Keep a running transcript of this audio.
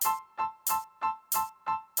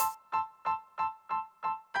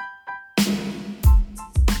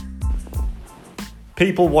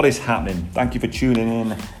People, what is happening? Thank you for tuning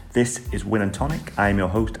in. This is Win and Tonic. I am your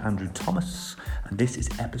host, Andrew Thomas, and this is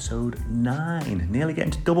episode 9. Nearly getting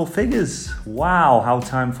to double figures. Wow, how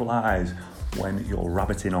time flies when you're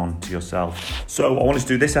rabbiting on to yourself. So I wanted to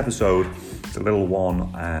do this episode. It's a little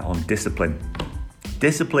one on discipline.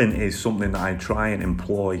 Discipline is something that I try and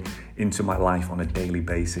employ into my life on a daily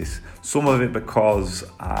basis. Some of it because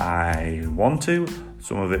I want to,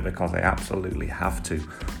 some of it because I absolutely have to.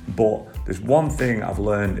 But there's one thing I've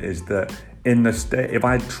learned is that if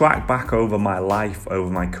I track back over my life, over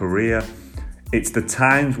my career, it's the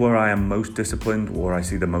times where I am most disciplined, where I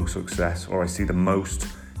see the most success, or I see the most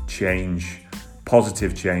change,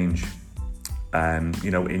 positive change,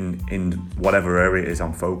 in whatever area it is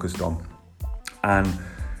I'm focused on. And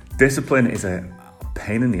discipline is a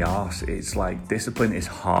pain in the arse. It's like discipline is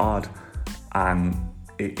hard, and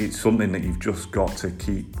it's something that you've just got to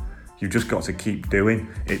keep doing.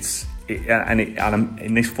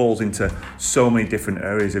 And this falls into so many different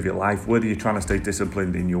areas of your life, whether you're trying to stay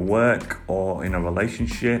disciplined in your work or in a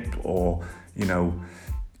relationship, or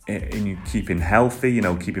in keeping healthy,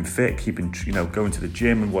 keeping fit, going to the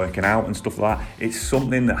gym and working out and stuff like that. It's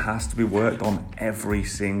something that has to be worked on every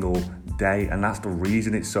single day, and that's the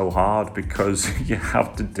reason it's so hard, because you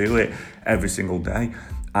have to do it every single day.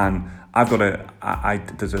 And I've got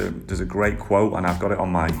there's a great quote, and I've got it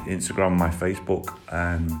on my Instagram, my Facebook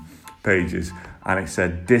pages, and it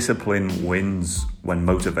said, "Discipline wins when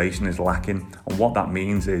motivation is lacking." And what that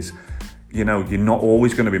means is, you're not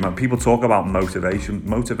always going to be. People talk about motivation.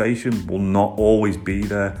 Motivation will not always be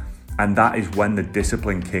there, and that is when the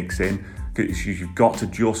discipline kicks in. Because you've got to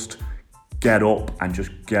just get up and just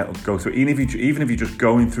go through. Even if you're just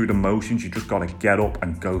going through the motions, you just got to get up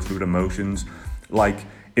and go through the motions. Like,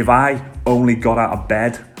 if I only got out of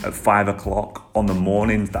bed at 5 o'clock on the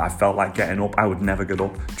mornings that I felt like getting up, I would never get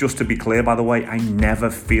up. Just to be clear, by the way, I never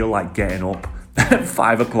feel like getting up at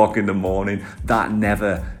 5 o'clock in the morning. That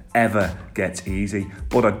never, ever gets easy.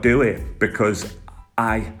 But I do it because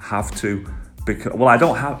I have to.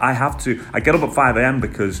 I have to. I get up at 5 a.m.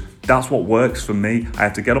 because that's what works for me. I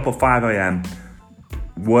have to get up at 5 a.m.,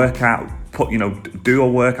 work out, do a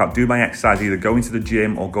workout, do my exercise, either going to the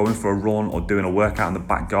gym or going for a run or doing a workout in the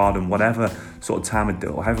back garden, whatever sort of time I do,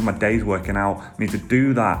 or however my day's working out. I need to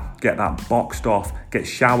do that, get that boxed off, get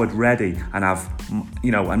showered ready, and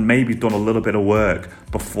and maybe done a little bit of work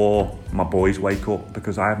before my boys wake up,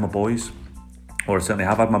 because I have my boys. Or I certainly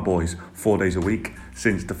have had my boys 4 days a week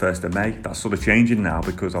since the 1st of May. That's sort of changing now,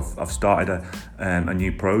 because I've started a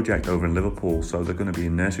new project over in Liverpool. So they're going to be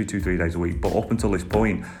in nursery 2-3 days a week. But up until this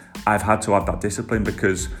point, I've had to have that discipline,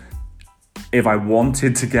 because if I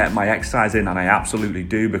wanted to get my exercise in, and I absolutely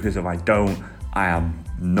do, because if I don't, I am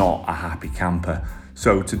not a happy camper.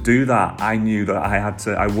 So to do that, I knew that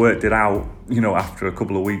I worked it out, after a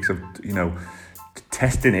couple of weeks of,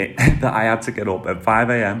 testing it, that I had to get up at 5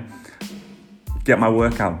 a.m, get my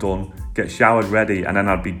workout done, get showered ready, and then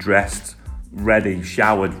I'd be dressed, ready,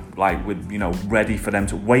 showered, ready for them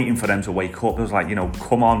waiting for them to wake up. It was like,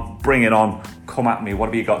 come on, bring it on, come at me, what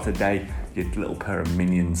have you got today, you little pair of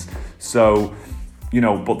minions. So,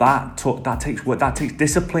 but that takes work, that takes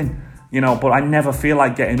discipline, but I never feel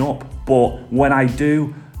like getting up. But when I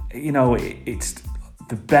do, it's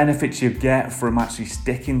the benefits you get from actually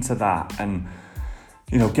sticking to that, and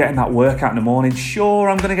getting that workout in the morning. Sure,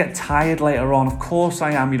 I'm going to get tired later on. Of course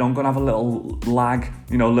I am. I'm going to have a little lag,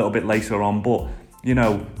 a little bit later on. But,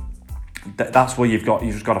 that's where you've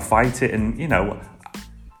just got to fight it. And,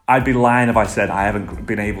 I'd be lying if I said I haven't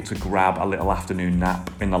been able to grab a little afternoon nap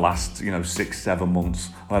in the last, 6-7 months,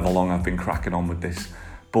 however long I've been cracking on with this.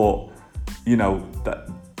 But,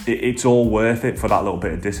 it's all worth it for that little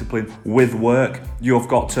bit of discipline. With work, you've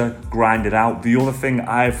got to grind it out. The other thing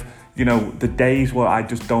the days where I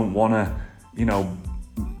just don't want to,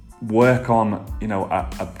 work on,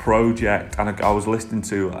 a project. And I was listening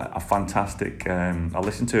to a fantastic, I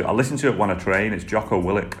listen to it when I train. It's Jocko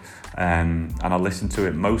Willink. And I listen to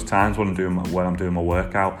it most times when I'm doing my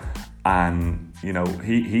workout. And,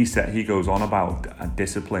 he goes on about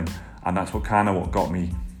discipline. And that's what got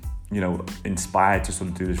me, inspired to sort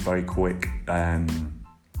of do this very quick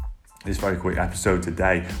episode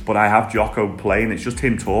today. But I have Jocko playing. It's just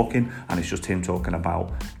him talking, and it's just him talking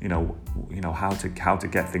about how to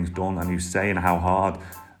get things done. And he's saying how hard,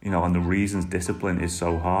 and the reasons discipline is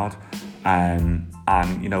so hard. And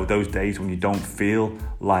those days when you don't feel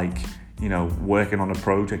like working on a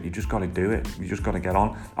project, you just got to do it. You just got to get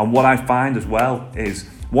on. And what I find as well is,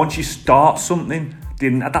 once you start something,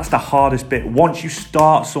 that's the hardest bit. Once you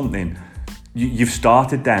start something, you've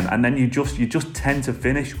started them, and then you just tend to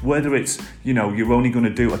finish, whether it's, you're only going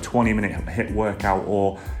to do a 20-minute HIIT workout,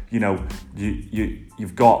 or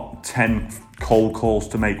you've got 10 cold calls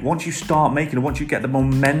to make. Once you start making it, once you get the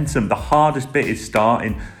momentum, the hardest bit is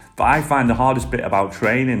starting. But I find the hardest bit about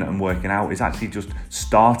training and working out is actually just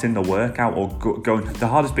starting the workout, or going. The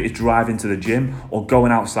hardest bit is driving to the gym or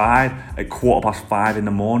going outside at 5:15 in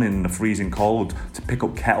the morning in the freezing cold to pick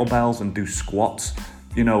up kettlebells and do squats,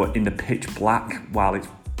 in the pitch black while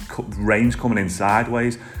rain's coming in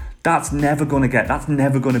sideways. That's never going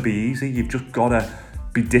to be easy. You've just got to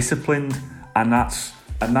be disciplined, and that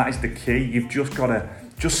is the key. You've just got to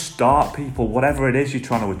start, people. Whatever it is you're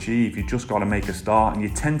trying to achieve, you just got to make a start, and you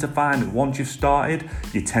tend to find that once you've started,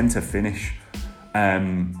 you tend to finish.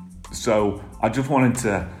 So I just wanted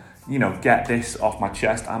to, get this off my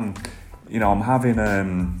chest. I've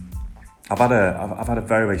had a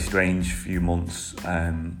very, very strange few months,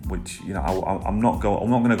 which I'm not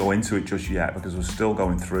going to go into it just yet, because we're still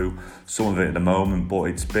going through some of it at the moment. But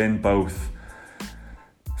it's been both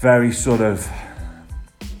very sort of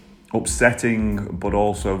upsetting, but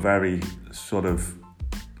also very sort of,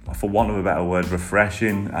 for want of a better word,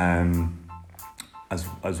 refreshing,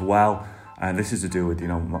 as well. And this is to do with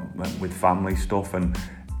with family stuff, and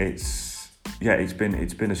it's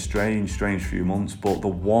been a strange few months. But the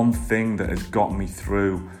one thing that has got me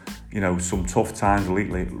through some tough times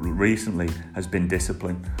recently has been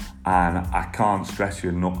discipline, and I can't stress you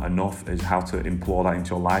enough is how to employ that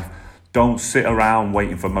into your life. Don't sit around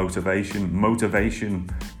waiting for motivation. Motivation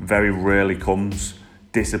very rarely comes.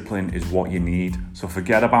 Discipline is what you need. So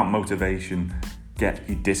forget about motivation. Get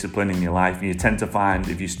your discipline in your life. And you tend to find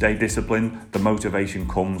if you stay disciplined, the motivation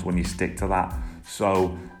comes when you stick to that.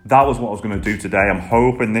 So that was what I was going to do today. I'm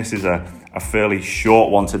hoping this is a fairly short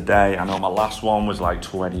one today. I know my last one was like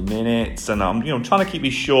 20 minutes, and I'm trying to keep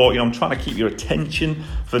these short. I'm trying to keep your attention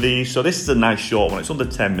for these. So this is a nice short one. It's under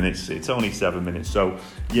 10 minutes. It's only 7 minutes. So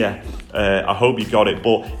yeah, I hope you got it.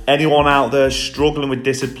 But anyone out there struggling with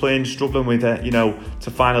discipline, struggling with to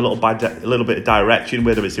find a little bit of direction,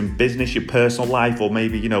 whether it's in business, your personal life, or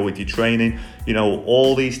maybe with your training,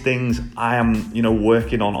 all these things I am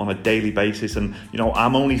working on a daily basis. And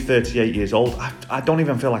I'm only 38 years old. I don't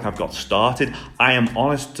even feel like I've got started. I am,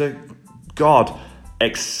 honest to God,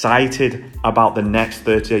 excited about the next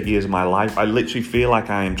 38 years of my life. I literally feel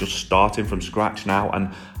like I am just starting from scratch now,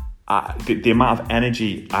 and the amount of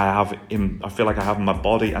energy I feel like I have in my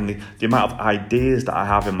body, and the amount of ideas that I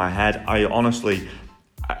have in my head, I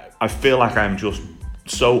feel like I'm just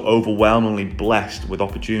so overwhelmingly blessed with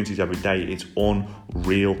opportunities every day. It's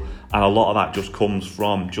unreal, and a lot of that just comes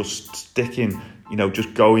from just sticking,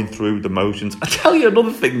 just going through the motions. I tell you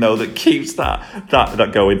another thing though that keeps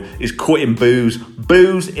that going is quitting booze.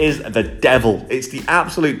 Booze is the devil. It's the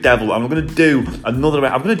absolute devil. I'm going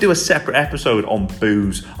to do a separate episode on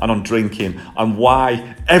booze and on drinking, and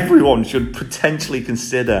why everyone should potentially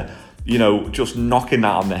consider just knocking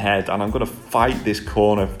that on the head. And I'm going to fight this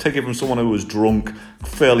corner, take it from someone who was drunk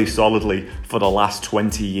fairly solidly for the last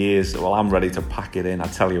 20 years. Well, I'm ready to pack it in, I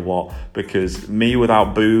tell you what, because me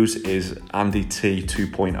without booze is Andy T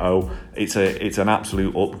 2.0. It's an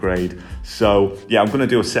absolute upgrade. So yeah, I'm going to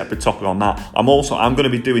do a separate topic on that. I'm going to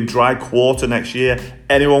be doing dry quarter next year.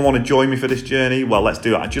 Anyone want to join me for this journey? Well, let's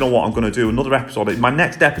do it. Do you know what? I'm going to do another episode. My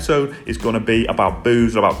next episode is going to be about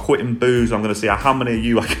booze, about quitting booze. I'm going to see how many of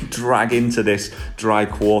you I can drag into this dry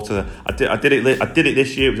quarter. I did it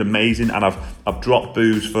this year. It was amazing, and I've dropped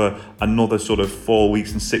booze for another sort of 4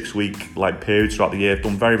 weeks and 6 week periods throughout the year. I've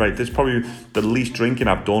done very, very. This is probably the least drinking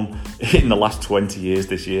I've done in the last 20 years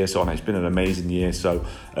this year. So it's been an amazing year. So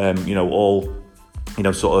all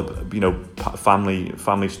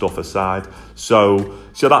family stuff aside. So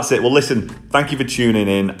that's it. Well, listen, thank you for tuning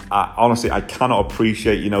in. Honestly, I cannot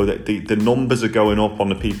appreciate, that the numbers are going up on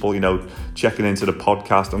the people, checking into the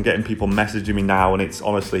podcast. I'm getting people messaging me now, and it's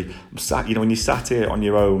honestly, I'm sat, when you sat here on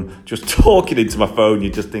your own, just talking into my phone,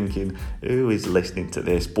 you're just thinking, who is listening to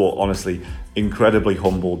this? But honestly, incredibly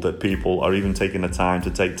humbled that people are even taking the time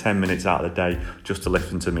to take 10 minutes out of the day just to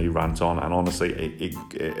listen to me rant on. And honestly,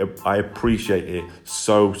 I appreciate it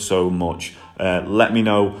so much. Let me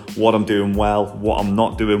know what I'm doing well, what I'm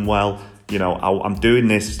not doing well. I'm doing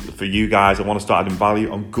this for you guys. I want to start adding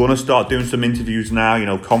value. I'm going to start doing some interviews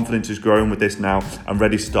now. Confidence is growing with this now. I'm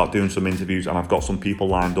ready to start doing some interviews, and I've got some people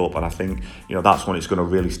lined up, and I think, that's when it's going to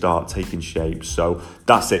really start taking shape. So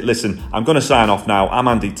that's it. Listen, I'm going to sign off now. I'm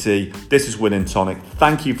Andy T. This is Winning Tonic.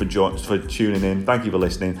 Thank you for tuning in. Thank you for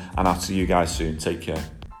listening, and I'll see you guys soon. Take care.